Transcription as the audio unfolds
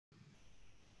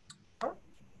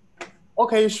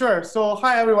Okay, sure. So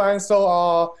hi everyone.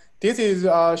 So this is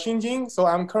Xin Jin. So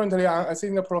I'm currently an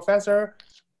assistant professor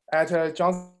at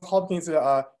Johns Hopkins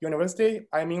University.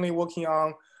 I'm mainly working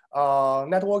on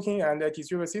networking and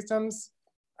distributed systems.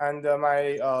 And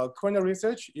my current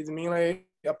research is mainly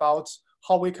about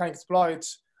how we can exploit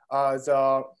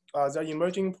the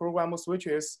emerging programmable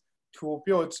switches to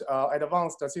build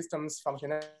advanced systems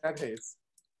functionalities.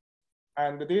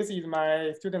 And this is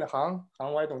my student Han.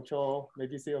 Han, why don't you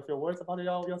maybe say a few words about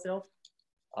yourself?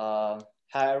 Hi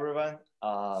everyone.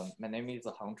 My name is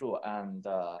Han Zhu, and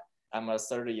I'm a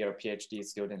third-year PhD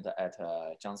student at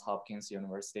Johns Hopkins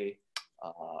University,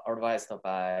 advised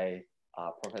by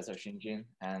Professor Xin Jin.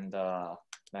 And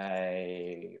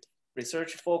my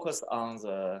research focused on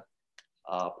the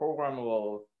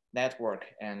programmable network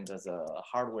and the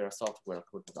hardware-software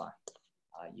co-design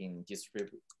in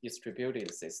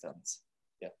distributed systems.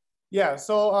 Yeah,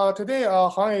 so today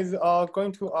Han is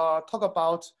going to talk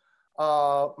about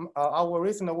our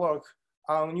recent work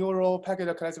on neural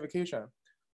packet classification.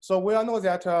 So we all know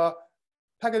that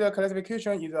packet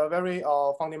classification is a very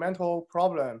fundamental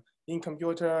problem in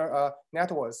computer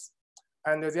networks.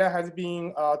 And there has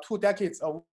been 2 decades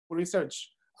of research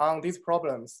on these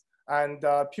problems. And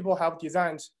people have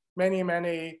designed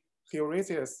many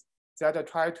heuristics that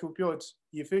try to build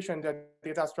efficient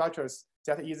data structures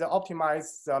that either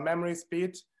optimize the memory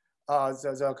speed,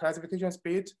 the classification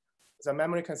speed, the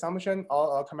memory consumption,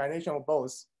 or a combination of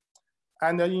both.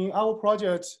 And in our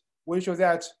project, we show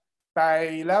that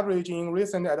by leveraging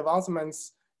recent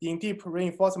advancements in deep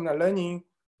reinforcement learning,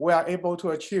 we are able to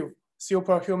achieve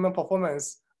superhuman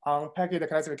performance on packet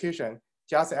classification,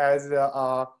 just as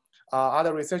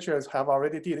other researchers have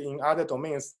already did in other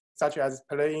domains, such as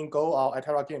playing Go or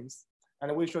Itera games.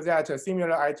 And we show that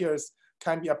similar ideas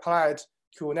can be applied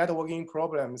to networking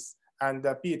problems and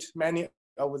beat many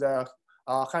of the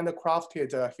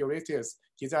handcrafted heuristics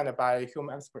designed by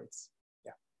human experts.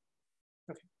 Yeah.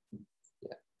 Okay.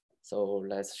 Yeah. So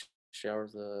let's share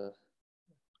the.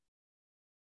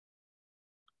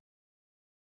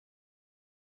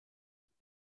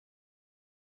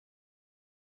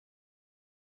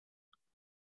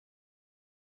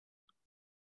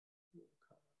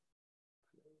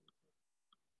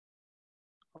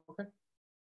 Okay.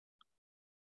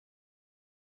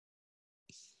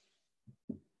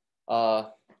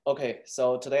 Okay,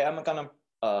 so today I'm gonna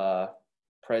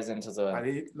present the. Are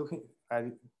they looking at?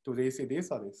 Do they see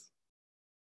this or this?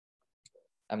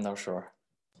 I'm not sure.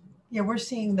 Yeah, we're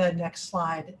seeing the next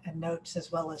slide and notes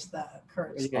as well as the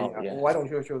current slide. Yeah, yeah. Why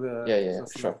don't you show the? Yeah,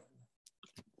 sure.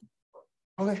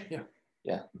 Okay, yeah.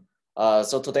 Yeah.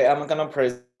 So today I'm gonna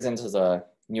present the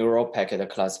neural packet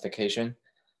classification.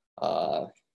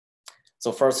 So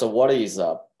first, what is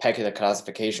packet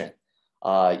classification?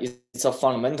 It's a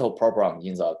fundamental problem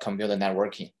in the computer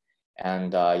networking,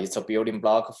 and it's a building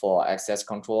block for access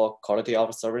control, quality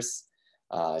of service,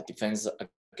 defense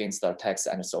against attacks,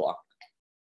 and so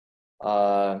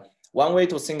on. One way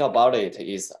to think about it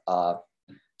is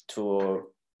to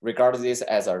regard this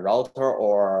as a router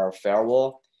or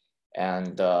firewall,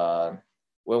 and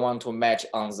we want to match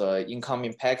on the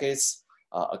incoming packets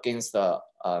against the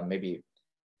maybe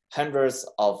hundreds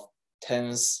of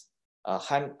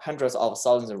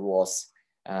thousands of rules.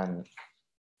 And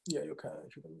yeah, you can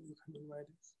invite it.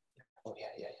 Oh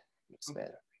yeah, looks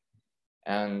better.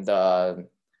 And the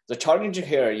challenge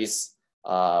here is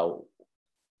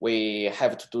we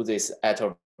have to do this at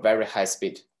a very high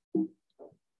speed.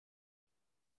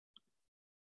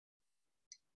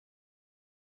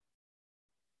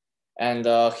 And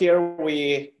here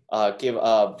we give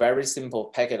a very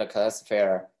simple packet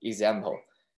classifier example.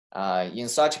 In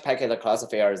such packet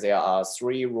classifier, there are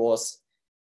 3 rows,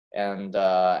 and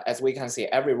as we can see,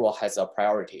 every row has a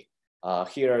priority.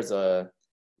 Here, the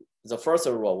first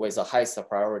row with the highest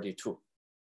priority 2.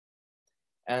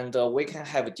 And we can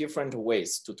have different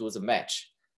ways to do the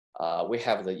match. We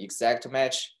have the exact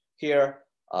match here.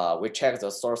 We check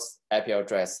the source IP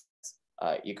address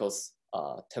equals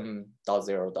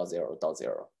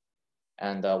 10.0.0.0.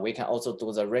 And we can also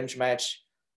do the range match.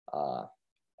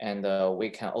 And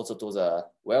we can also do the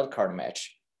wildcard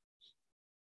match.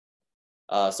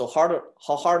 So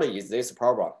how hard is this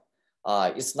problem?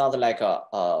 It's not like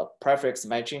a prefix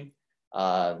matching.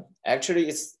 Actually,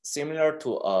 it's similar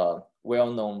to a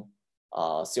well-known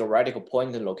theoretical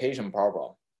point location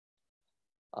problem.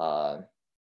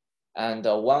 And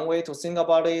one way to think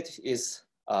about it is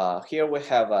here we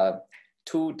have a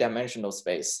 2-dimensional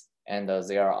space, and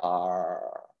there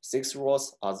are 6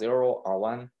 rows, R0,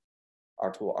 R1,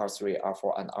 R2, R3,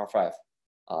 R4, and R5.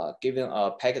 Given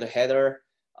a packet header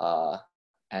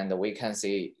and we can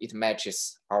see it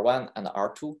matches R1 and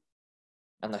R2.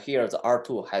 And here the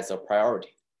R2 has a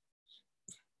priority.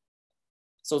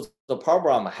 So the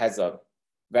problem has a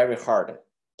very hard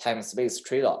time-space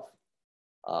trade-off.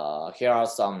 Here are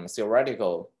some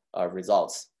theoretical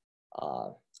results.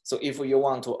 So if you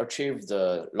want to achieve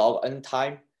the log n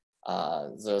time,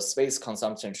 the space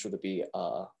consumption should be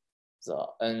the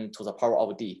n to the power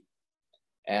of d.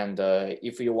 And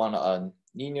if you want a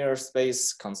linear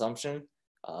space consumption,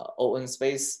 O(n)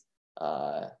 space,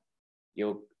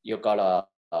 you got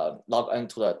a log n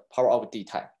to the power of d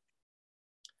time.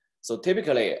 So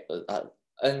typically,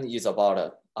 n is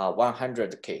about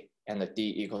 100K and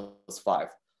d equals 5.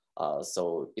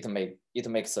 So it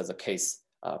makes the case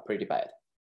pretty bad.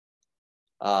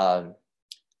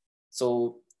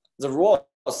 So the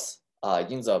rows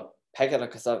in the packet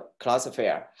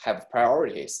classifier have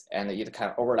priorities, and it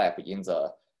can overlap in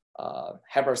the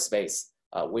hyperspace,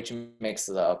 which makes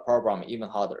the problem even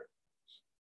harder.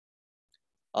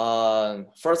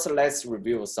 First, let's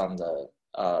review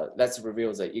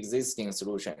the existing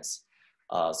solutions.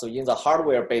 So in the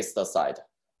hardware-based side,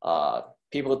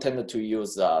 people tend to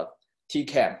use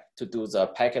TCAM to do the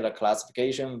packet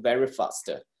classification very fast.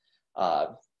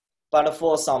 But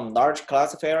for some large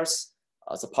classifiers,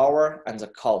 the power and the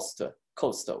cost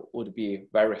would be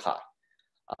very high.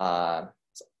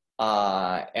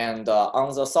 And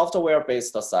on the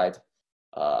software-based side,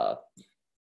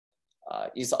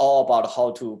 it's all about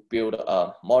how to build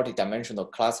a multi-dimensional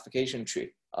classification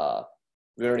tree,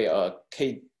 really a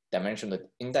k-dimensional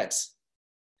index.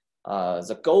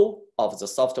 The goal of the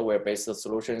software-based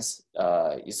solutions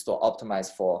is to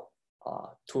optimize for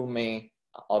two main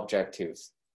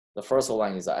objectives. The first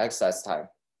one is the access time,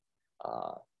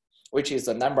 which is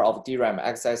the number of DRAM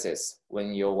accesses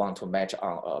when you want to match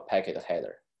on a packet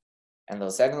header. And the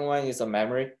second one is the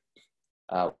memory,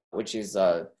 which is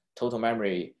the total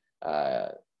memory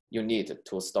you need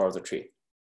to store the tree.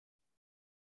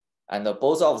 And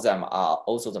both of them are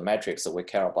also the metrics we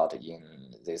care about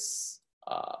in this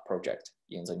project,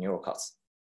 in the NeuroCuts.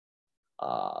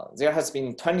 There has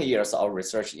been 20 years of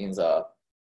research in the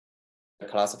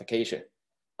classification.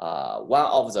 One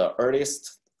of the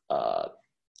earliest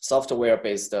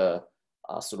software-based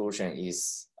solution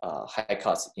is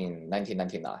HiCuts in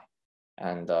 1999.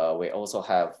 And we also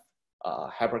have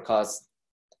HyperCuts,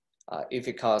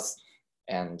 IFICuts,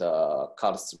 and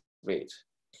Cuts-Suite.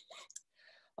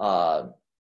 One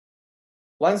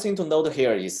thing to note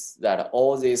here is that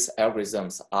all these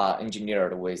algorithms are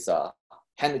engineered with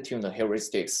hand-tuned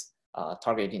heuristics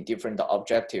targeting different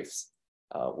objectives,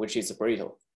 which is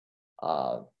brittle.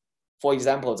 For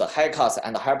example, the HiCuts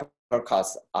and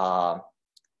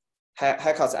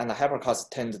HyperCuts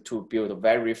tend to build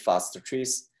very fast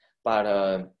trees,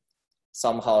 but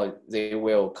somehow they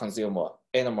will consume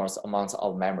enormous amounts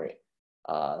of memory.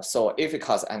 So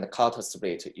IFICuts and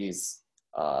Cuts-Suite is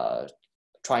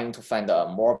trying to find a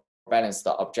more balanced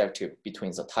objective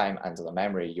between the time and the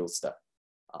memory used.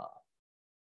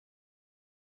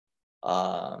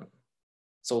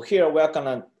 So here we're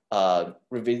gonna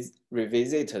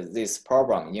revisit this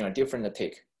problem in a different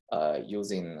take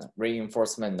using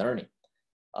reinforcement learning.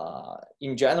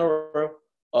 In general,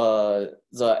 the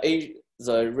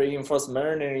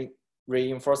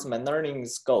reinforcement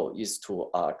learning's goal is to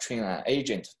train an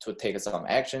agent to take some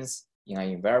actions in an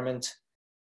environment,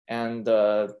 and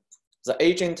the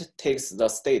agent takes the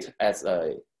state as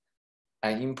an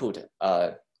input.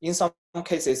 In some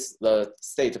cases, the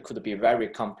state could be very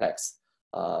complex.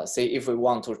 Say if we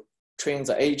want to train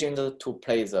the agent to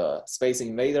play the Space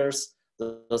Invaders,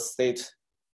 the state,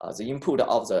 the input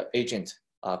of the agent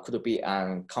could be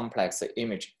a complex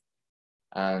image.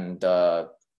 And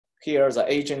here the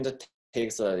agent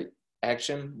takes the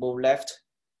action, move left,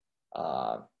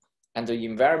 and the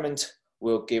environment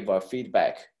will give a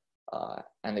feedback.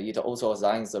 And it also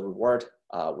assigns the reward,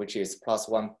 which is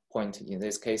 +1 point in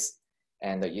this case,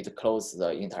 and it closes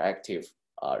the interactive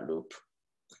loop.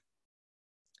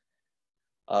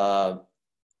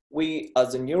 We,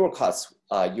 as the NeuroCuts,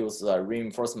 use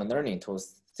reinforcement learning to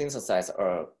synthesize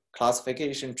a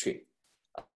classification tree.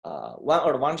 One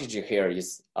advantage here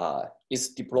is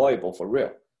it's deployable for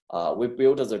real. We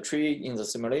build the tree in the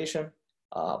simulation,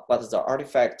 but the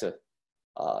artifact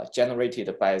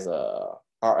generated by the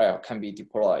RL can be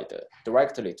deployed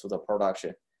directly to the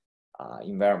production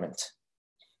environment.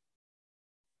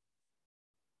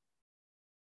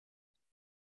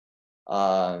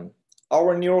 Our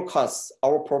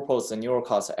proposed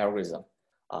NeuroCuts algorithm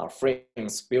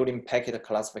frames building packet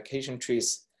classification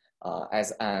trees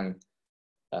as an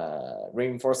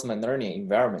reinforcement learning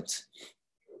environment.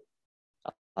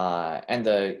 And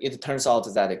it turns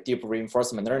out that deep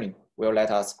reinforcement learning will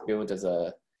let us build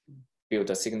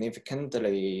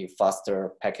significantly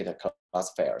faster packet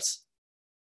classifiers.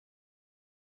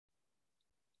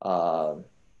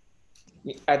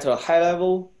 At a high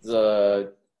level,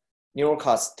 the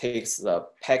NeuroCuts takes the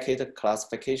packet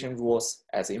classification rules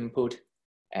as input,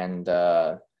 and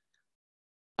an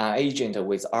agent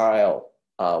with RL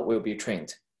will be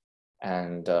trained.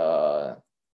 And the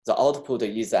output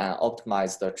is an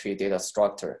optimized tree data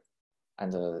structure.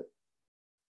 And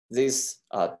this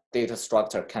data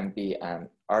structure can be an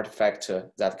artifact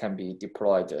that can be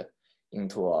deployed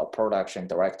into a production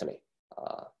directly.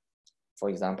 For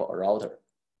example, a router.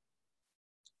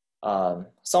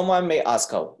 Someone may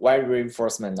ask, why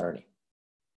reinforcement learning?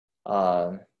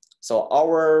 So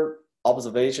our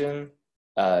observation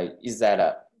is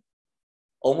that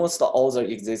almost all the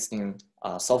existing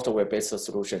software-based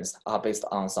solutions are based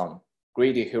on some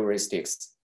greedy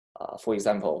heuristics. For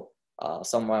example,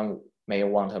 someone may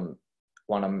want to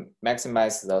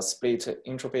maximize the split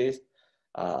entropy.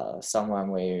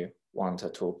 Someone may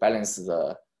want to balance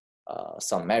the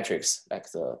some metrics like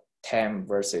the time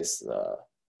versus the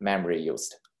memory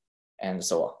used, and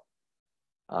so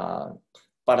on.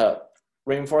 But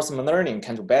reinforcement learning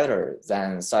can do better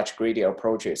than such greedy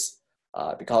approaches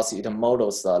because it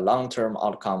models the long-term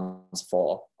outcomes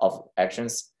of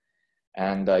actions,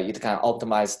 and it can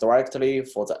optimize directly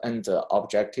for the end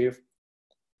objective.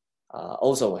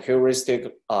 Also,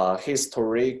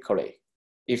 historically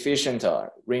efficient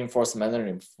reinforcement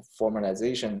learning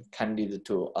formalization can lead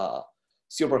to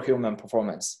superhuman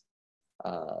performance,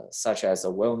 such as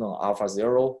a well-known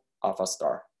AlphaZero,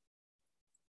 AlphaStar.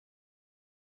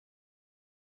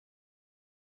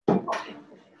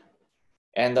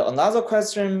 And another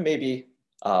question may be,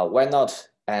 why not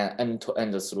an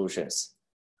end-to-end solutions?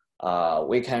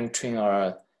 We can train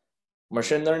a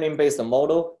machine learning-based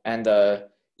model and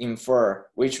infer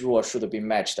which rule should be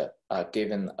matched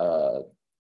given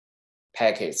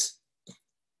packets.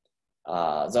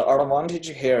 The advantage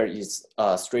here is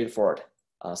straightforward.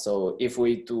 So if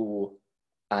we do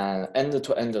an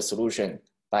end-to-end solution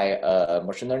by a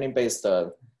machine learning-based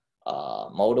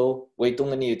model, we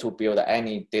don't need to build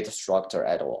any data structure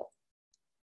at all.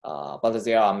 But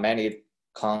there are many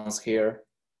cons here.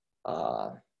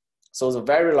 So the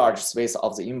very large space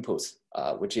of the inputs,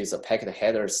 which is the packet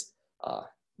headers,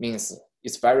 means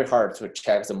it's very hard to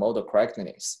check the model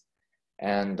correctness.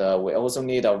 And we also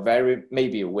need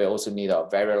maybe we also need a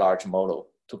very large model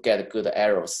to get good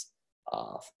errors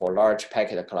for large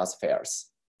packet classifiers.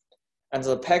 And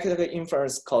the packet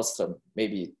inference cost may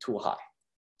be too high.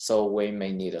 So we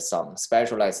may need some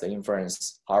specialized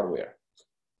inference hardware,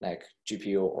 like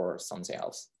GPU or something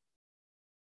else.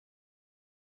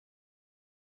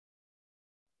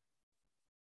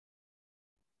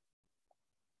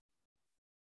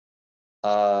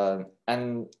 Then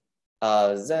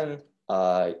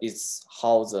it's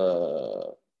how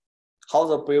the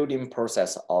building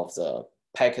process of the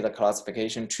packet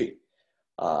classification tree.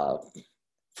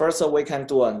 First, we can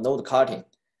do a node cutting.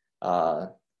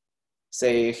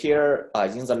 Say here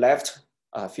in the left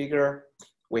figure,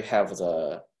 we have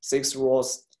the 6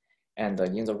 rows, and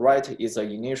in the right is the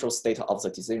initial state of the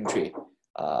decision tree,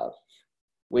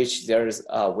 which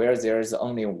where there is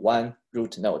only one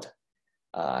root node.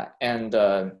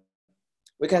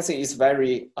 We can see it's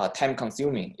very time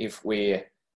consuming if we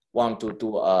want to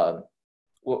do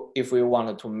if we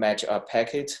want to match a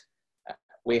packet.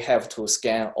 We have to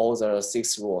scan all the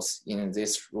 6 rows in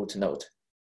this root node,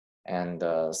 and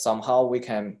somehow we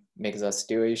can make the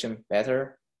situation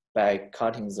better by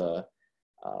cutting the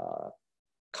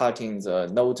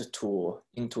node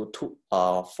into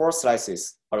 4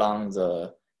 slices along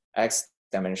the x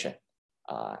dimension,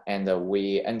 and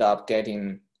we end up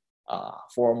getting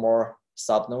 4 more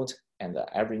subnodes, and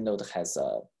every node has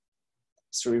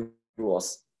 3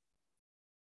 rows.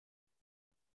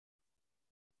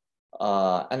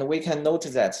 And we can note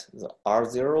that the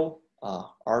R0,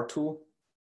 R2,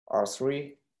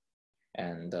 R3,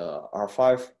 and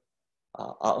R5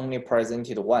 are only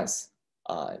presented once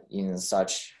in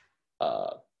such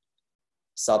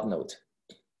subnode.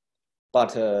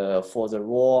 But for the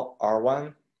row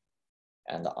R1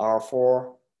 and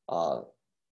R4,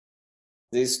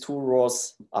 these 2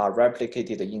 rows are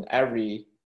replicated in every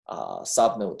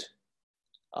subnode.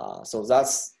 So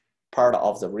that's part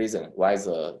of the reason why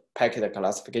the packet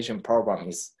classification problem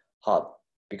is hard,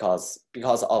 because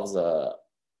of the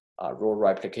row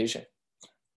replication.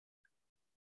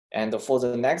 And for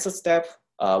the next step,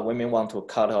 we may want to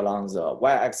cut along the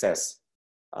y-axis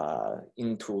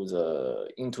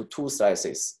into 2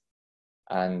 slices.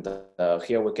 And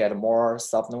here we get more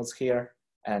subnodes here.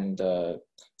 And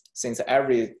since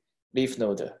every leaf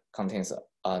node contains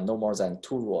no more than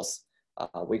 2 rows,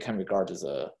 we can regard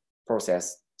the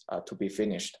process to be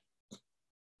finished.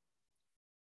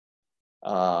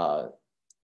 How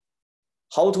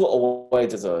to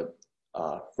avoid the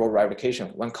row replication?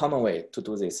 One common way to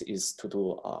do this is to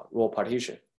do row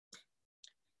partition.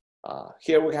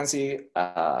 Here we can see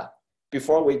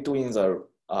before we doing the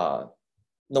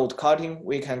node cutting,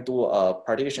 we can do a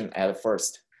partition at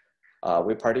first.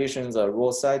 We partition the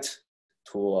row set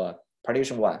to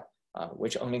partition 1,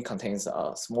 which only contains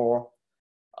small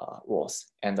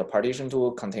rows, and the partition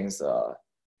 2 contains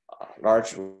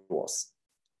large rows.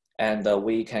 And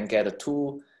we can get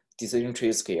 2 decision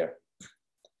trees here.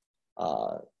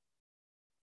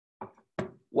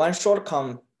 One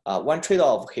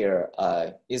trade-off here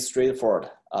is straightforward.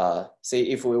 Say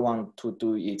if we want to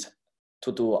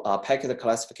do a packet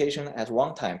classification at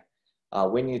one time,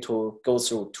 we need to go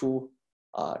through 2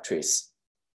 trees.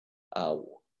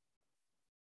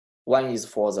 One is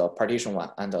for the partition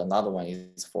 1, and another one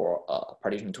is for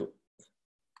partition 2.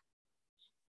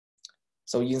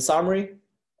 So in summary,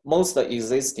 most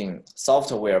existing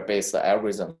software-based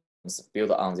algorithms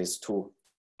build on these 2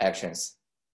 actions,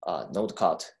 node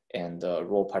cut and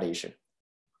row partition.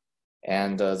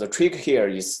 And the trick here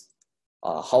is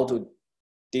how to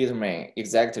determine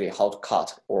exactly how to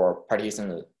cut or partition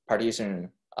the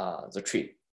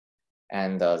tree.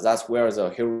 And that's where the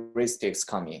heuristics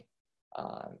come in.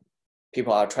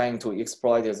 People are trying to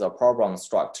exploit the problem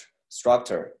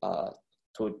structure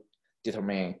to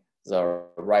determine the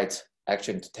right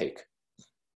action to take.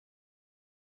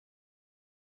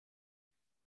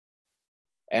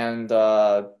 And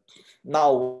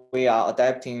now we are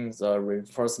adapting the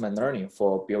reinforcement learning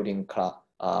for building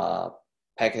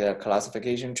packet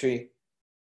classification tree.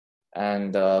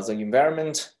 And the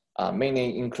environment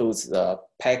mainly includes the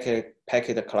packet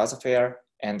classifier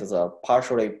and the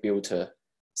partially built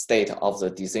state of the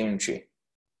decision tree.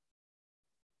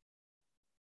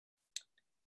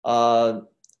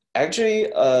 Actually,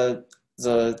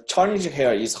 the challenge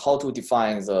here is how to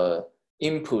define the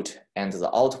input and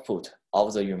the output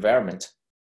of the environment.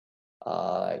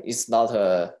 It's not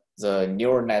the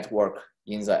neural network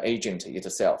in the agent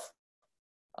itself.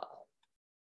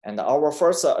 And our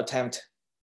first attempt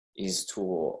is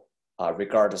to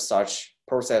regard such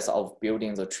process of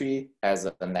building the tree as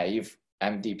a naive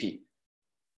MDP.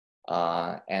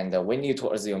 And we need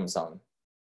to assume some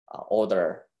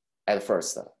order at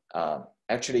first.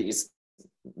 Actually,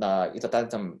 it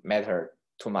doesn't matter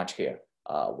too much here.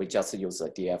 We just use the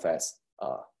DFS.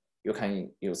 You can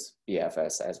use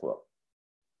BFS as well.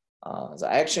 The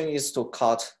action is to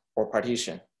cut or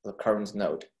partition the current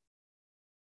node.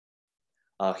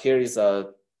 Here is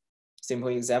a simple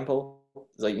example.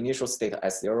 The initial state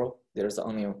S0, there's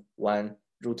only one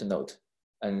root node,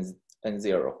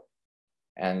 N0.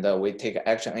 And we take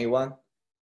action A1.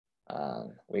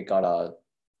 We got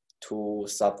 2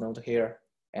 subnode here,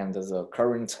 and the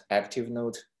current active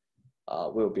node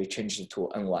will be changed to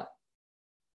N1.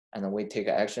 And we take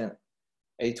action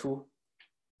A2.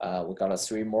 We got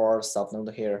 3 more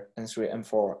subnode here, N3,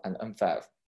 N4, and N5.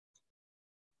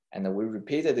 And we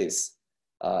repeated this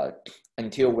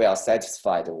until we are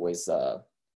satisfied with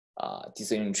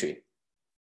decision tree.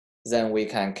 Then we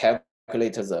can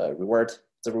calculate the reward.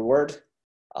 The reward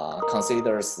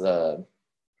considers the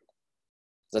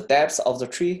depth of the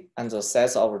tree and the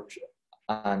size of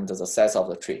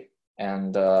the tree.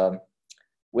 And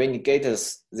we negate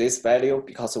this value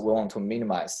because we want to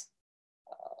minimize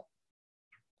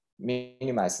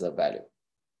the value.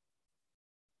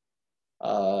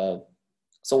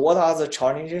 So what are the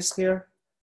challenges here?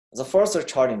 The first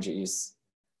challenge is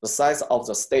the size of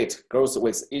the state grows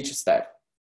with each step.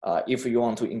 If you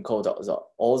want to encode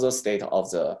all the state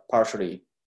of the partially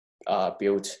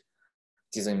built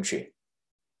decision tree.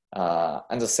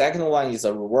 And the second one is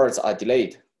the rewards are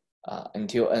delayed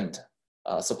until end.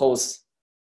 Suppose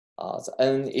the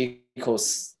n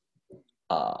equals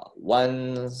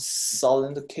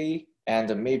 1000K,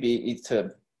 and maybe it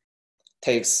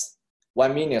takes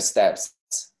 1 million steps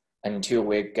until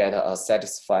we get a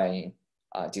satisfying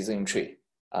decision tree,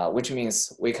 which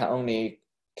means we can only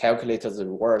calculate the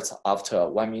rewards after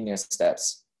 1 million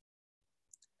steps.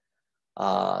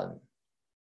 And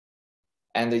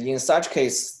in such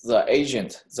case, the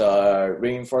agent, the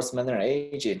reinforcement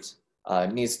agent,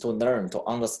 needs to learn to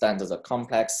understand the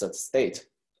complex state,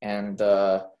 and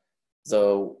the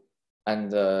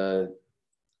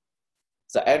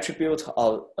attribute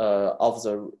of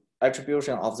the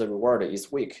attribution of the reward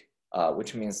is weak,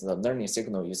 which means the learning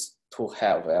signal is too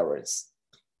high variance.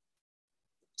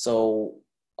 So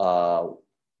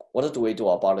what do we do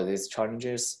about these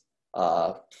challenges?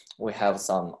 We have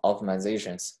some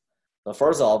optimizations. The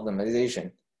first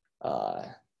optimization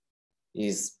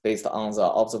is based on the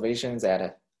observation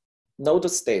that node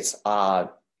states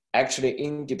are actually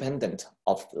independent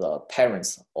of the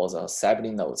parents or the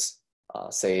sibling nodes.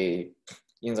 Say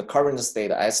in the current state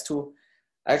S2,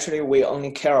 actually we only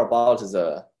care about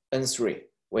the N3.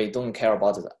 We don't care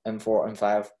about the N4,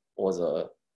 N5, or the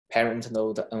parent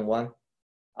node N1.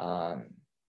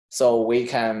 So we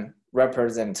can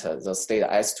represent the state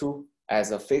S2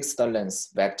 as a fixed length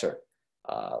vector,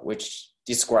 which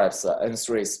describes the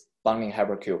N3's bounding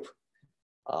hypercube.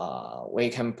 We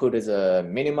can put the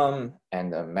minimum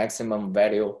and the maximum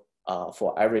value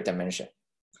for every dimension.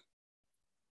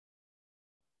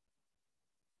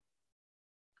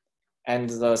 And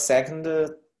the second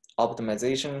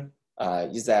optimization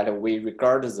is that we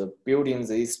regard the building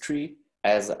this tree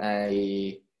as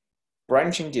a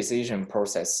branching decision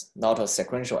process, not a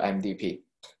sequential MDP.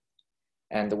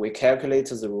 And we calculate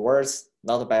the rewards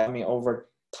not by mean over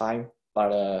time,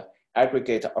 but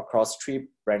aggregate across tree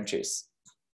branches.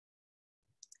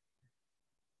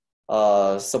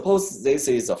 Suppose this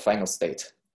is a final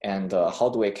state, and how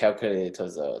do we calculate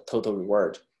the total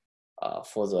reward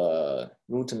for the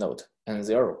root node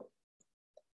N0?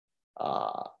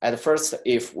 At first,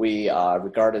 if we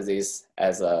regard this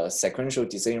as a sequential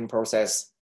decision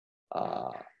process,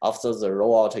 after the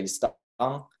rollout is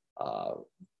done,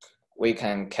 we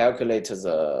can calculate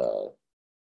the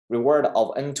reward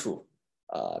of N2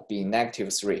 be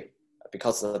 -3,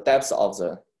 because the depth of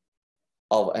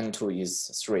N2 is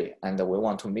 3, and we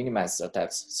want to minimize the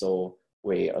depth, so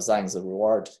we assign the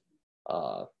reward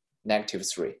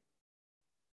 -3.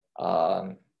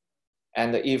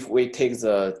 And if we take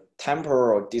the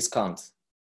temporal discount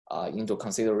into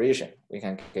consideration, we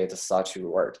can get such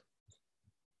reward.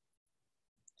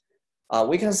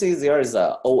 We can see there is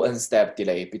an O(n) step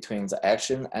delay between the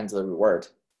action and the reward,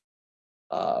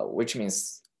 which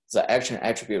means the action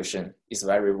attribution is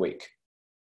very weak.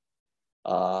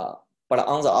 But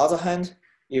on the other hand,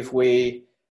 if we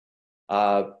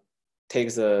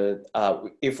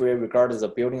if we regard the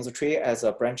building tree as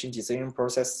a branching decision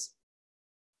process,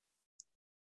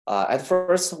 at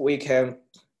first we can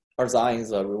assign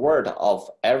the reward of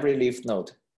every leaf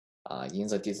node in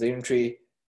the decision tree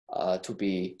to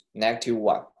be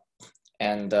 -1,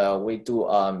 and we do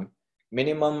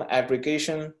minimum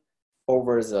aggregation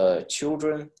over the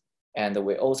children, and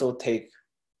we also take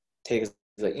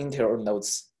the interior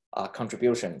nodes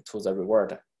contribution to the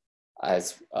reward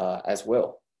as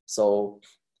well. So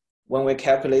when we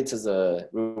calculate the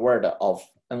reward of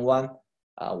N1,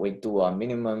 we do a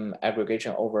minimum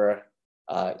aggregation over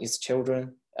its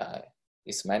children,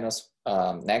 it's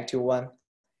 -1,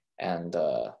 and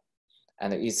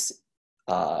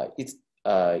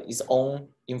its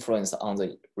own influence on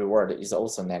the reward is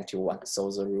also -1.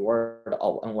 So the reward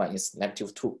of N1 is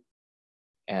 -2,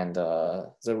 and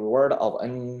the reward of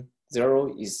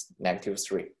N0 is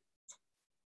 -3.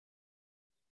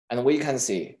 And we can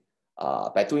see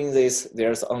by doing this,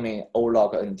 there's only O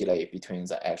log n delay between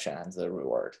the action and the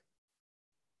reward.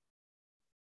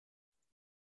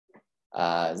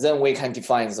 Then we can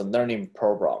define the learning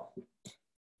problem.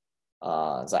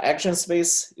 The action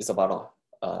space is about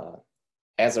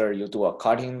either you do a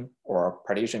cutting or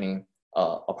partitioning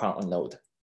upon a node.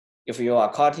 If you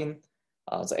are cutting,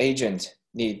 the agent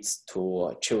needs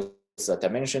to choose the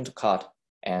dimension to cut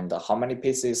and how many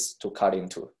pieces to cut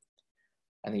into.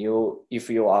 And if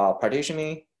you are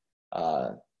partitioning,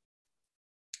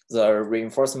 the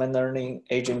reinforcement learning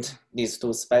agent needs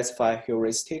to specify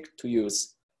heuristic to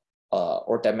use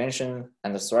or dimension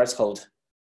and the threshold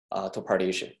to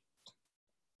partition.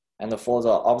 And for the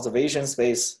observation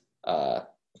space,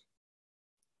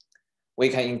 we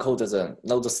can encode the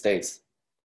node states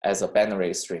as a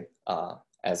binary string,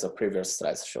 as the previous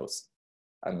slide shows.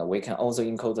 And we can also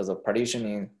encode the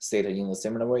partitioning state in a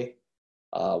similar way.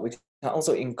 We can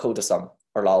also encode some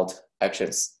allowed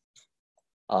actions.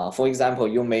 For example,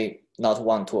 you may not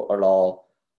want to allow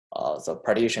the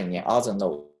partition in other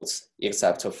nodes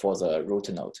except for the root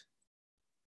node.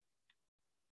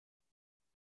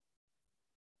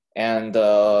 And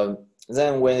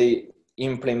then we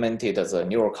implemented the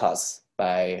NeuroCuts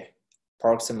by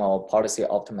proximal policy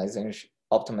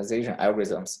optimization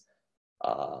algorithms.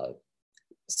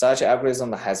 Such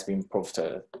algorithm has been proved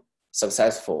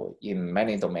successful in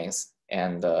many domains.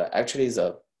 And actually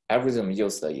the algorithm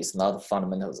used is not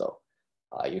fundamental though.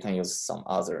 You can use some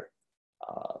other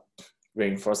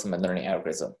reinforcement learning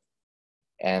algorithm.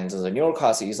 And the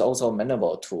NeuroCuts is also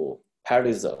amenable to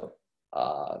parallelism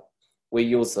we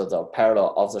use the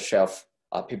parallel off-the-shelf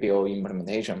PPO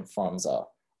implementation from the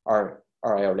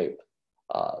RLlib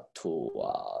to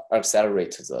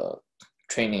accelerate the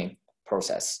training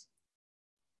process.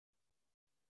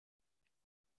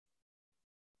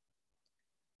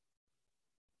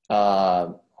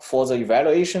 For the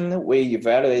evaluation, we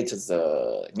evaluate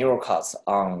the NeuroCuts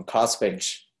on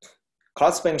Class-Bench.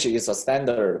 Class-Bench is a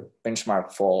standard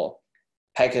benchmark for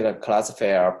packet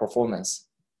classifier performance.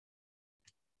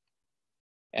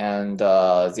 And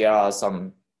there are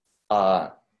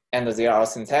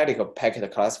synthetic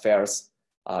packet classifiers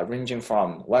ranging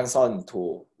from 1,000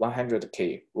 to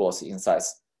 100K rows in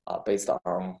size, based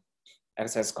on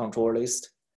access control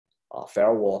list,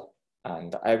 firewall,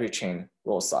 and every chain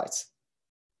row size.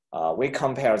 We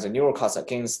compare the NeuroCuts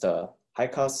against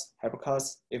high-cuts,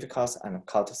 hypercuts, evicuts, and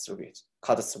cut split.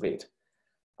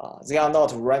 They are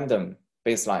not random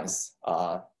baselines.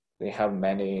 They have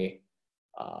many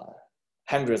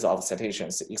hundreds of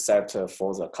citations, except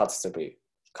for the cut split,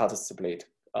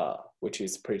 which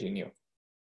is pretty new.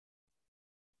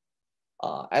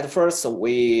 At first,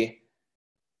 we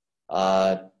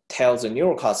tell the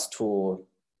NeuroCuts to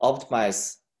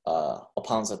optimize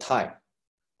upon the time.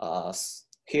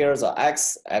 Here, the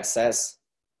x-axis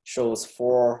shows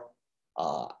 4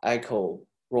 echo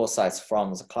row size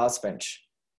from the Class-Bench,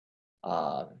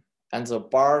 and the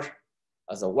bar,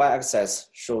 the y-axis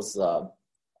shows the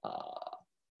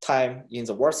time in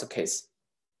the worst case,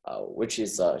 which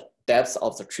is the depth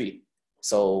of the tree.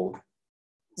 So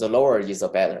the lower is the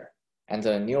better, and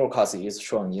the NeuroCuts is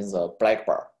shown in the black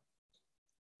bar.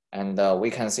 And we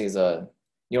can see the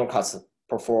NeuroCuts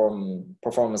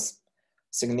performs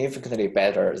significantly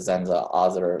better than the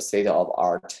other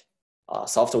state-of-art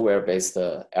software-based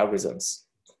algorithms.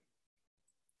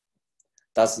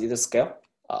 Does it scale?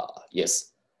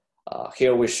 Yes.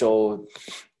 Here we show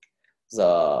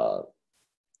the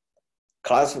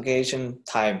classification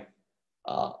time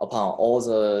upon all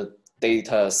the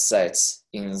data sets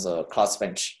in the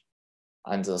Class-Bench.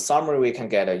 And the summary we can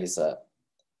get is the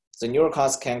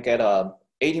NeuroCuts can get a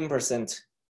 18%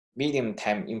 median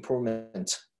time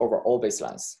improvement over all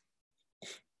baselines.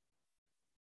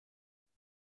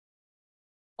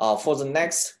 For the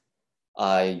next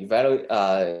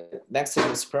next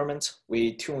experiment,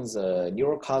 we tune the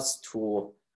NeuroCuts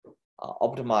to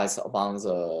optimize upon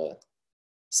the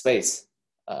space,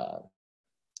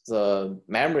 the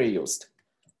memory used,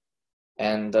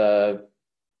 and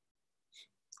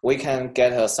we can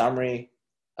get a summary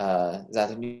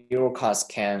that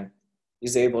NeuroCuts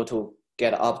is able to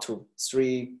get up to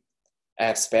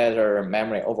 3x better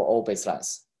memory over all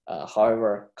baselines.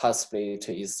 However, cut split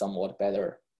is somewhat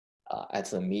better at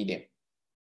the median.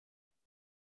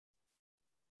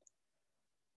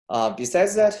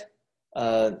 Besides that,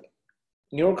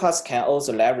 NeuroCuts can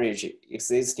also leverage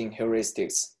existing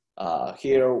heuristics.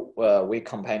 Here we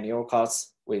compare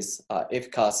NeuroCuts with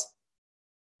evicuts,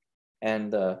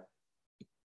 and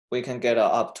we can get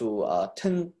up to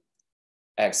 10x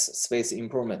space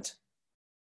improvement.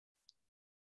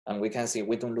 And we can see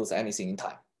we don't lose anything in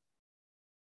time.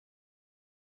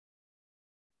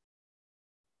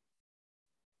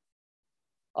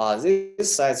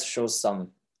 This slide shows some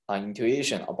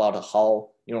intuition about how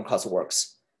NeuroCuts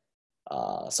works.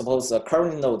 Suppose the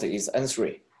current node is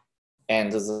N3,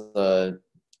 and the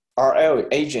RL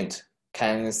agent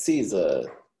can see the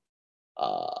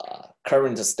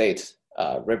current state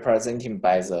represented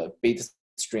by the bit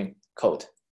string code.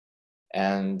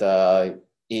 And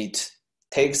it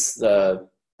takes the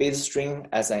bit string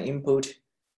as an input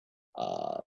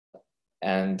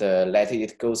and let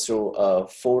it go through a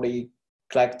fully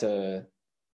collected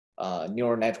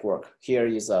neural network. Here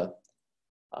is a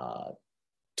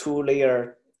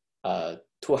 2-layer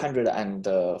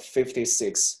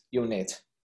 256 unit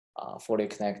fully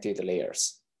connected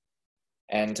layers.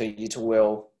 And it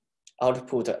will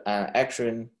output an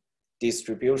action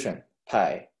distribution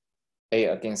pi A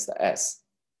against S.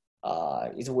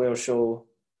 It will show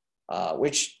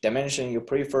which dimension you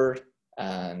prefer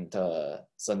and the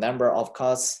number of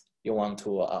cuts you want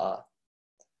to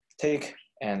take,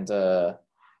 and the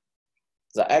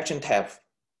action type,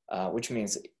 which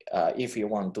means if you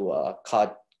want to do a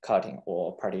cutting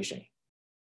or partitioning.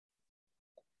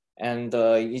 And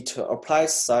it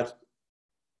applies such,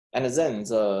 and then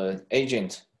the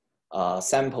agent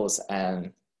samples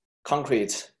an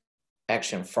concrete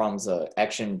action from the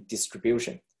action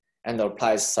distribution and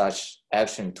applies such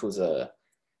action to the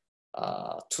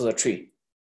tree,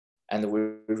 and we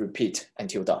repeat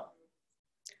until done.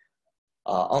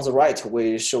 On the right,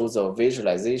 we show the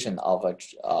visualization of a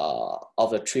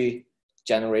tree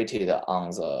generated on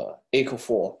the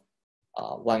Echo4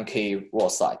 1K raw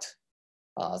site.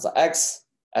 The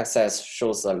x-axis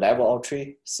shows the level of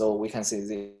tree, so we can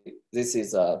see this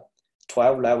is a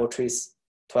 12 level tree,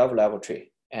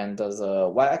 and the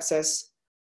y-axis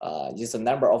is the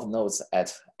number of nodes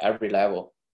at every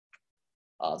level.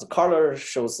 The color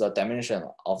shows the dimension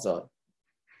of the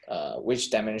which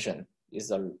dimension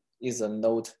is a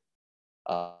node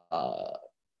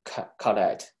cut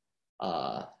at,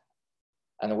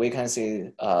 and we can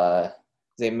see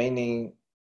we mainly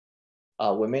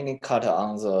cut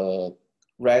on the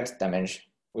red dimension,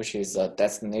 which is the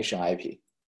destination IP.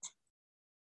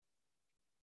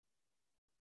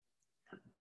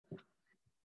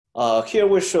 Here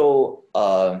we show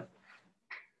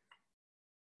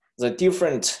the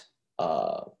different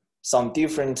some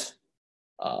different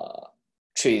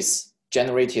trees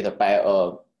generated by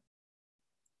a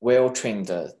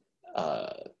well-trained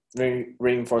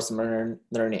reinforcement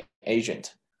learning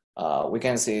agent. We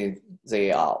can see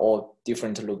they are all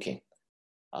different looking.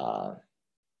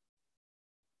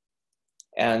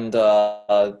 And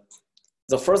the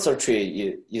first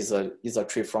tree is a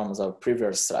tree from the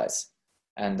previous slides.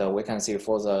 And we can see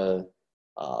for the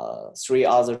 3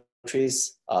 other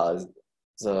trees,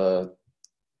 the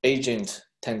agent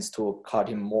tends to cut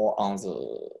in more on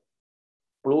the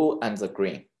blue and the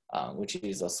green, which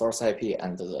is the source IP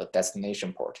and the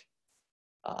destination port.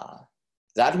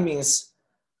 That means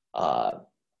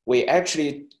we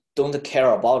actually don't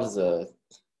care about the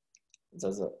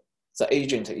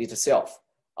agent itself.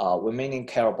 We mainly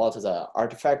care about the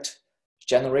artifact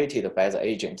generated by the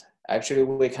agent. Actually,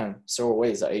 we can throw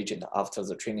away the agent after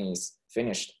the training is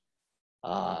finished.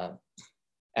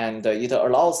 And it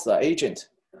allows the agent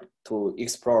to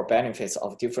explore benefits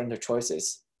of different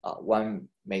choices. One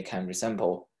can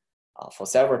resample for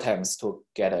several times to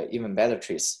get even better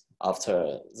trees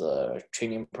after the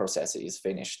training process is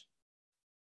finished.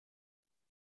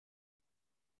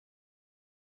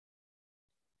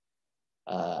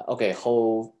 Okay,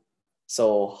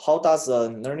 so how does the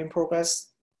learning progress?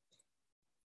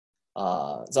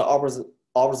 The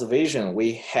observation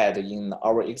we had in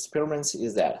our experiments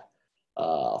is that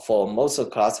for most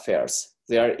classifiers,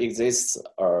 there exists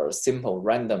a simple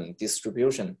random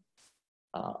distribution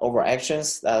over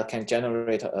actions that can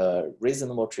generate a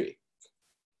reasonable tree.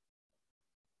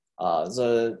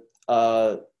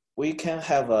 We can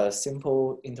have a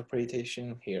simple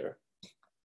interpretation here.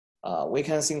 We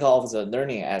can think of the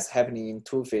learning as happening in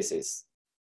 2 phases.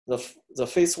 The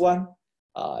phase 1,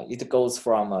 it goes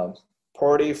from a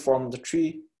poorly formed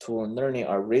tree to learning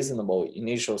a reasonable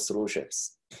initial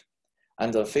solutions.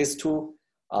 And the phase 2,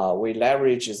 we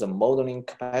leverage the modeling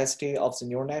capacity of the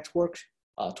neural network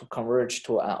to converge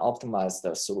to an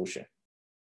optimized solution.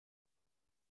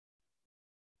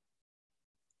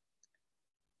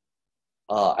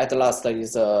 At last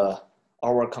is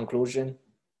our conclusion.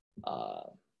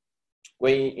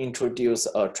 We introduce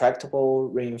a tractable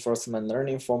reinforcement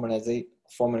learning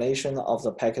formulation of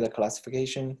the packet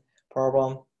classification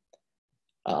problem,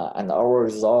 and our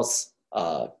results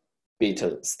beat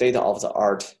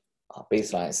state-of-the-art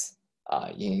baselines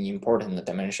in important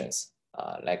dimensions,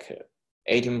 like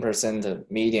 18%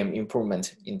 median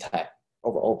improvement in time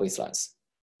over all baselines.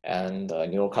 And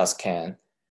NeuroCuts can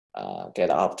get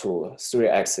up to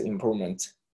 3x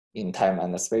improvement in time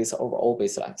and space over all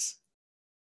baselines.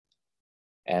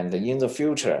 And in the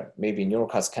future, maybe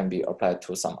NeuroCuts can be applied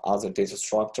to some other data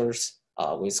structures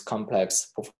with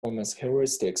complex performance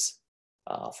heuristics.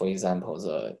 For example,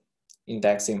 the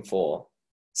indexing for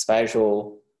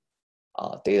special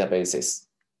databases.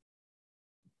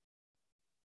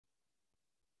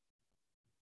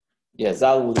 Yeah,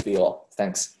 that would be all.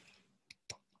 Thanks.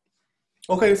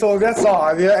 Okay, so that's all.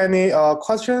 Are there any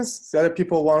questions that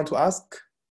people want to ask?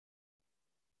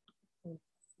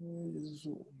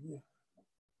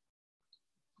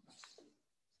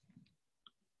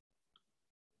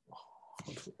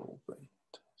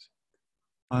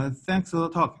 Thanks for the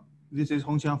talk. This is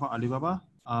Hongqiang from Alibaba.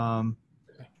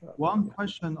 One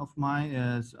question of mine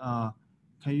is,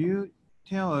 can you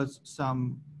tell us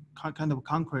some kind of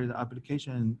concrete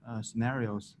application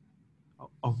scenarios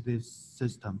of this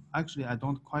system? Actually, I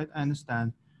don't quite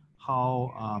understand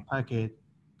how packet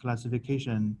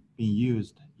classification being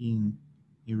used in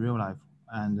real life,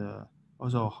 and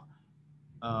also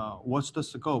what's the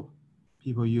scope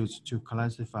people use to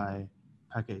classify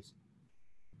packets?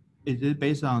 Is it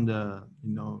based on the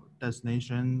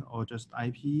destination or just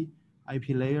IP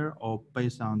layer, or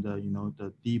based on the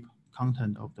the deep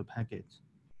content of the packet?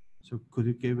 So could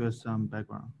you give us some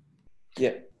background?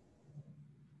 Yeah.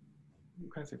 You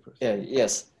can say first. Yeah.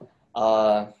 Yes.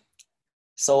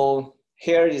 So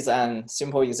here is a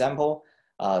simple example.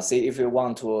 say if you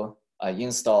want to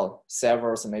install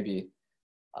several, maybe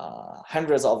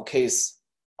hundreds of case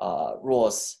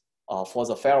rules for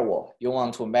the firewall, you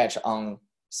want to match on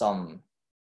some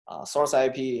source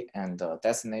IP and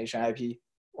destination IP,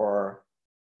 or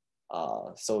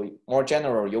so more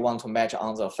general, you want to match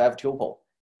on the 5 tuple,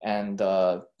 and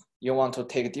you want to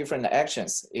take different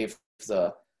actions if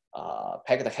the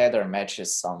packet header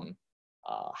matches some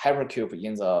hypercube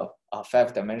in the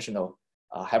 5-dimensional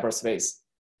hyperspace.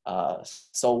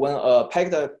 So when a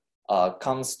packet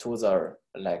comes to the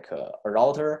a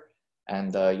router,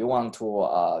 and you want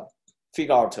to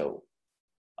figure out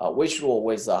which rule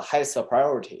with the highest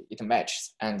priority it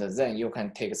matches, and then you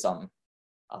can take some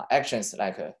actions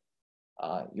like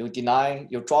you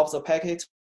drop the packet,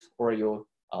 or you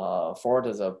forward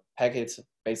the packet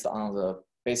based on the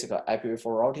basic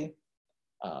IPv4 routing.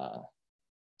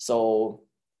 So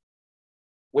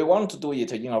we want to do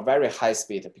it in a very high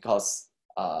speed, because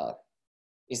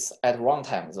it's at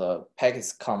runtime, the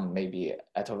packets come maybe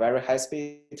at a very high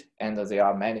speed, and there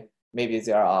are maybe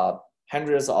there are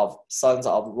hundreds of thousands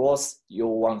of rules you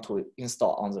want to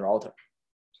install on the router.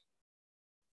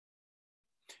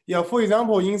 Yeah, for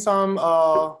example, in some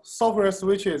software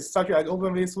switches, such as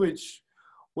OpenV switch,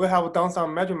 we have done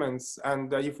some measurements,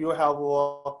 and if you have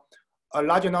a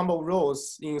larger number of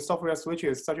rows in software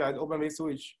switches, such as OpenV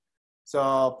switch,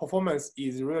 the performance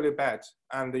is really bad,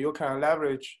 and you can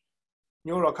leverage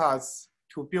NeuroCuts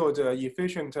to build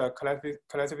efficient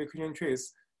classification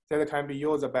trees that can be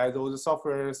used by those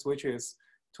software switches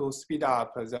to speed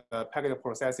up the packet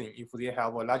processing if they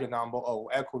have a larger number of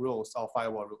echo rules or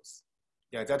firewall rules.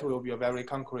 Yeah, that will be a very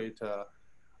concrete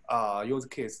use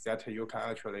case that you can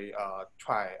actually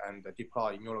try and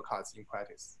deploy NeuroCuts in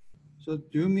practice. So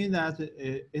do you mean that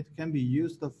it can be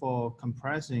used for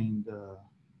compressing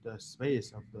the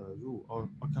space of the rule,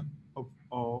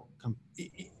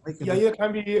 yeah, it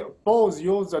can be both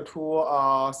used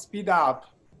to speed up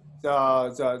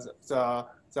the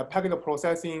packet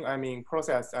processing,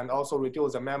 process, and also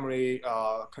reduce the memory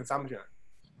consumption.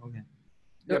 Okay.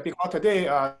 Yeah, because today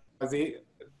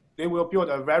they will build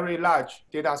a very large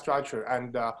data structure,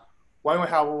 and when you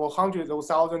have hundreds of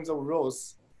thousands of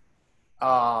rows,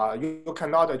 you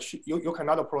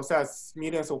cannot process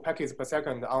millions of packets per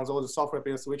second on those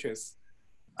software-based switches.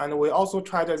 And we also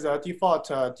tried the default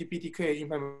DPTK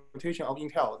implementation of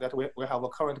Intel that we have a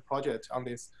current project on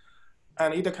this.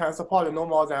 And it can support no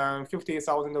more than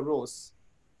 50,000 rows.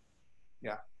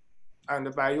 Yeah.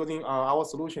 And by using our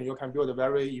solution, you can build a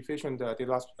very efficient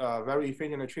very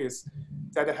efficient trees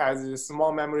that has a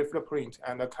small memory footprint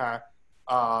and can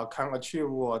achieve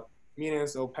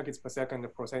millions of packets per second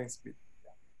processing speed.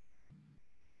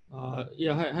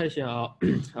 Yeah, hi Xin.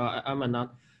 I'm Anand.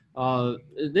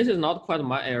 This is not quite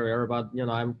my area, but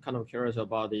I'm kind of curious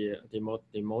about the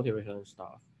motivation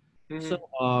stuff. Mm-hmm. So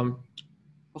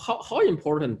how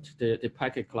important the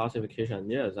packet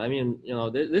classification is? I mean,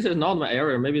 this is not my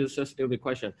area. Maybe this is a stupid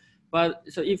question, but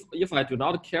so if I do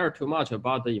not care too much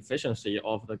about the efficiency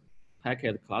of the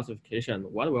packet classification,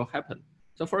 what will happen?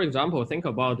 So for example, think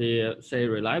about the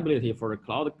reliability for the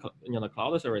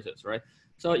cloud services, right?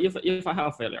 So if I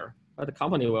have failure, the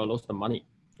company will lose the money.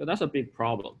 So that's a big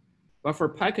problem. But for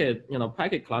packet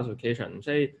classification,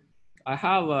 say I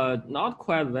have not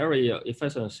quite very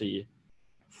efficiency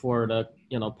for the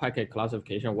packet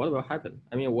classification, what will happen?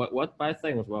 I mean, what bad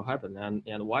things will happen,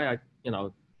 and why I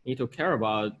need to care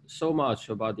about so much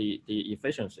about the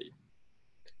efficiency?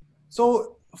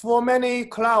 So for many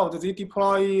clouds,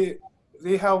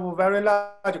 they have very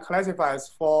large classifiers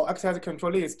for access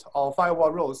control list or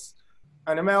firewall roles.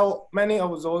 And many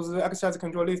of those access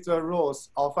control list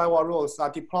roles or firewall roles are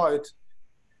deployed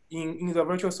in the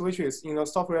virtual switches, in the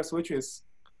software switches.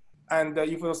 And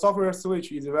if the software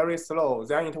switch is very slow,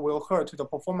 then it will hurt the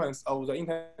performance of the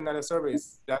internet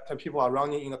service that people are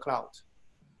running in the cloud.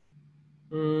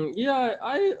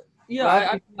 I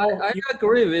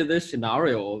agree with this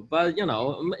scenario, but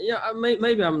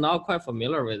maybe I'm not quite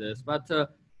familiar with this. But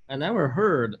I never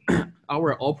heard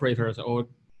our operators or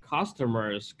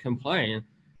customers complain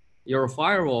your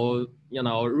firewall,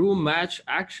 rule match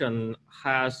action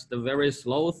has the very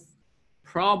slow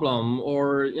problem,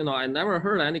 or I never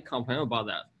heard any complaint about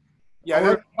that.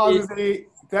 Yeah,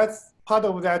 that's part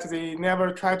of that. They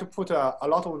never try to put a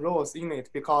lot of rows in it,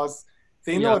 because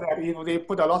they know that if they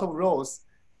put a lot of rows,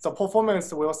 the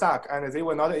performance will suck, and they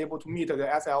will not be able to meet the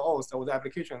SLOs of the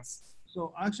applications.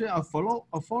 So actually, a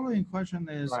following question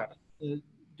is, right.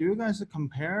 Do you guys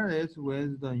compare it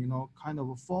with the kind of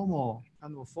a formal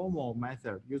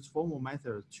method, use formal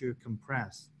method to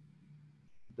compress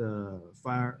the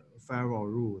firewall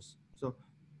rules? So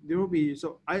there will be,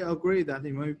 so I agree that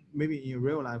maybe in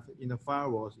real life, in the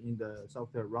firewalls, in the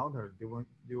software router, there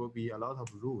will be a lot of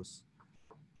rules.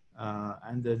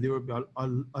 And there will be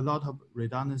a lot of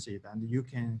redundancy, and you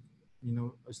can,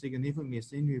 significantly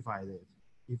simplify it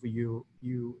if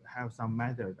you have some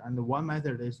method. And one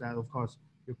method is that, of course,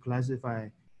 you classify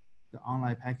the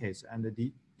online packets and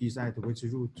decide which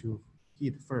route to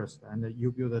hit first, and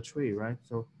you build a tree, right?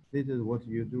 So this is what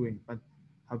you're doing. But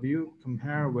have you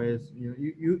compare with,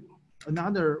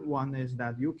 another one is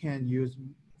that you can use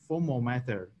formal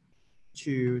method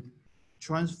to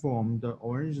transform the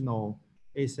original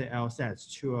ACL sets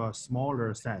to a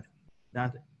smaller set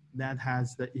that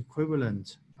has the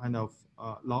equivalent kind of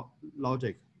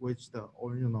logic with the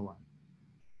original one.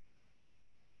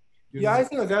 Yeah, I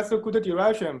think that's a good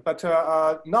direction. But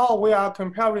now we are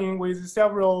comparing with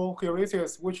several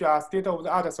heuristics, which are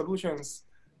state-of-the-art solutions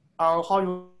on how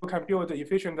you can build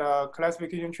efficient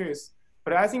classification trees.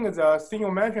 But I think the thing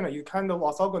you mentioned is kind of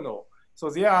orthogonal. So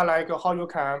they are like how you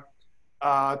can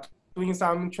doing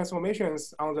some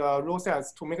transformations on the row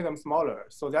sets to make them smaller.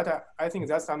 So that I think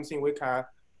that's something we can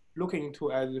look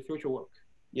into as the future work.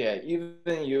 Yeah,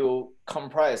 even you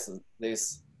compress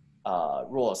these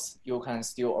rows, you can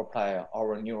still apply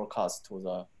our NeuroCuts to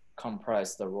the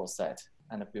compressed row set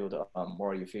and build a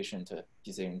more efficient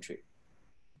decision tree.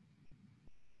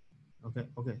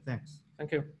 Okay, thanks.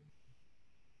 Thank you.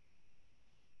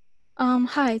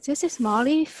 Hi, this is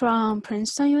Molly from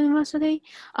Princeton University.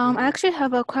 I actually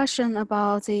have a question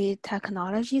about the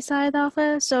technology side of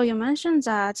it. So you mentioned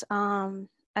that,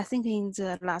 I think in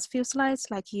the last few slides,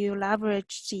 like you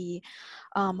leverage the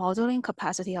modeling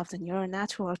capacity of the neural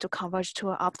network to converge to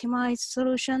an optimized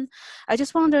solution. I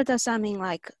just wondered, does that mean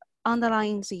like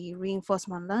underlying the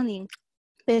reinforcement learning,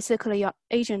 basically your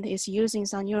agent is using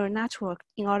some neural network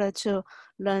in order to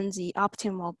learn the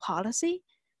optimal policy?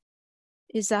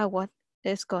 Is that what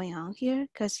is going on here?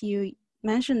 Because you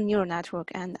mentioned neural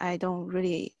network, and I don't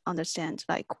really understand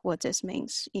like what this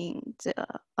means in the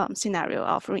scenario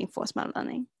of reinforcement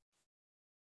learning.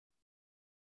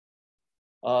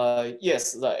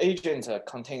 Yes, the agent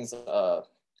contains, so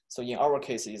in our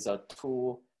case, is a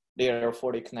 2-layer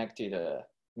fully connected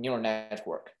neural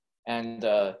network. And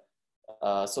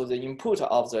so the input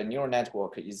of the neural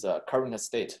network is a current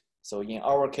state. So in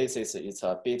our cases, it's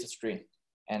a bit string.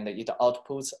 And it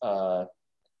outputs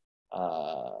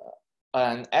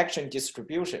an action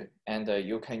distribution, and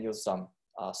you can use some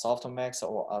softmax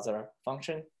or other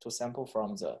function to sample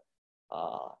from the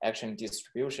action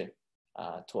distribution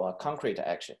to a concrete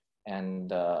action,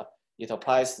 and it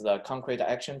applies the concrete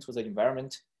action to the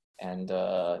environment, and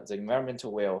the environment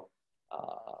will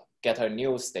get a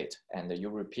new state, and you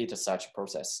repeat such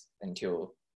process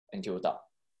until done.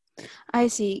 I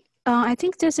see. I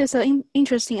think this is an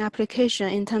interesting application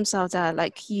in terms of that,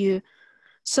 like you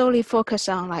solely focus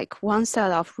on like one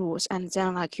set of rules, and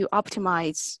then like you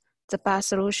optimize the best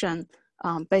solution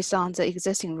based on the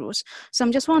existing rules. So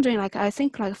I'm just wondering, like I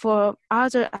think like for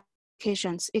other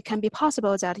applications, it can be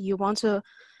possible that you want to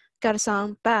get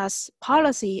some best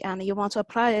policy and you want to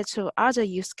apply it to other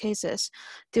use cases.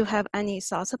 Do you have any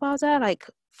thoughts about that? Like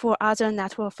for other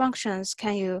network functions,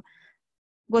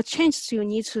 what changes do you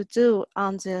need to do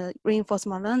on the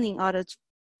reinforcement learning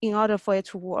in order for it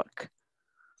to work?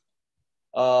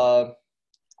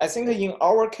 I think in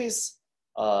our case,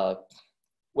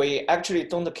 we actually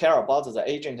don't care about the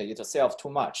agent itself too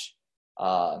much.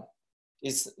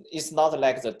 It's not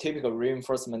like the typical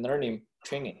reinforcement learning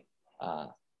training.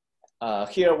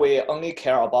 Here we only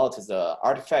care about the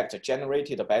artifact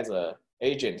generated by the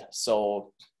agent.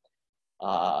 So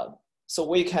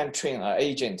we can train an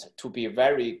agent to be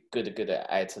very good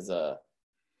at the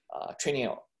training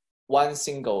one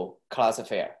single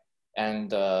classifier,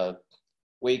 and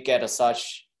we get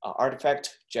such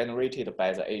artifact generated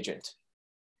by the agent.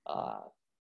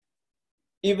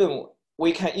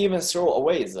 We can even throw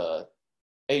away the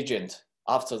agent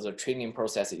after the training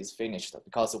process is finished,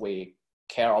 because we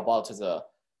care about the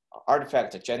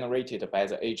artifact generated by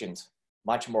the agent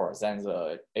much more than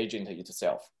the agent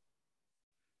itself.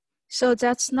 So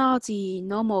that's not the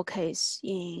normal case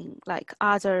in like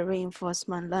other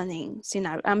reinforcement learning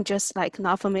scenario. I'm just like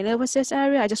not familiar with this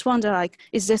area. I just wonder, like,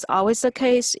 is this always the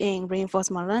case in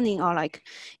reinforcement learning, or like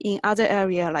in other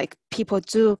area, like people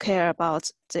do care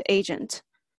about the agent?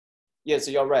 Yes,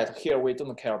 you're right. Here we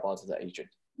don't care about the agent.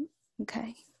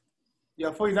 Okay.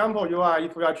 Yeah, for example, if you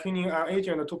are training an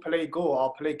agent to play Go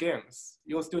or play games,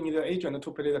 you still need an agent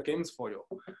to play the games for you.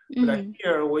 But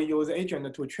here we use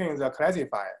agent to train the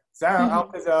classifier. Then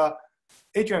after the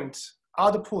agent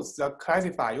outputs the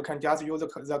classifier, you can just use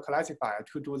the classifier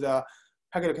to do the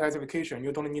packet classification,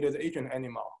 you don't need the agent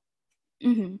anymore.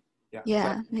 Mm-hmm. Yeah,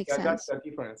 Yeah, so, makes yeah, sense. that's the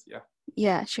difference. Yeah.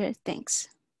 Yeah, sure. Thanks.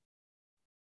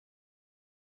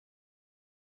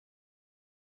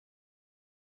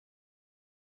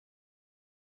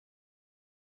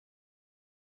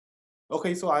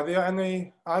 Okay, so are there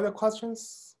any other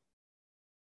questions?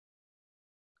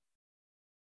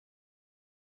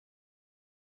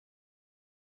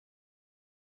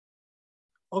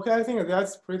 Okay, I think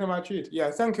that's pretty much it. Yeah,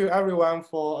 thank you everyone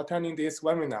for attending this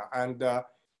webinar. And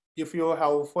if you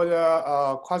have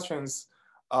further questions,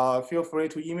 feel free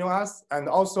to email us. And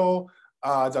also,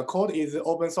 the code is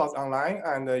open source online,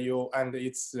 and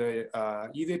it's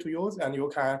easy to use. And you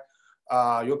can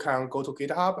go to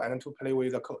GitHub and to play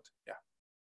with the code.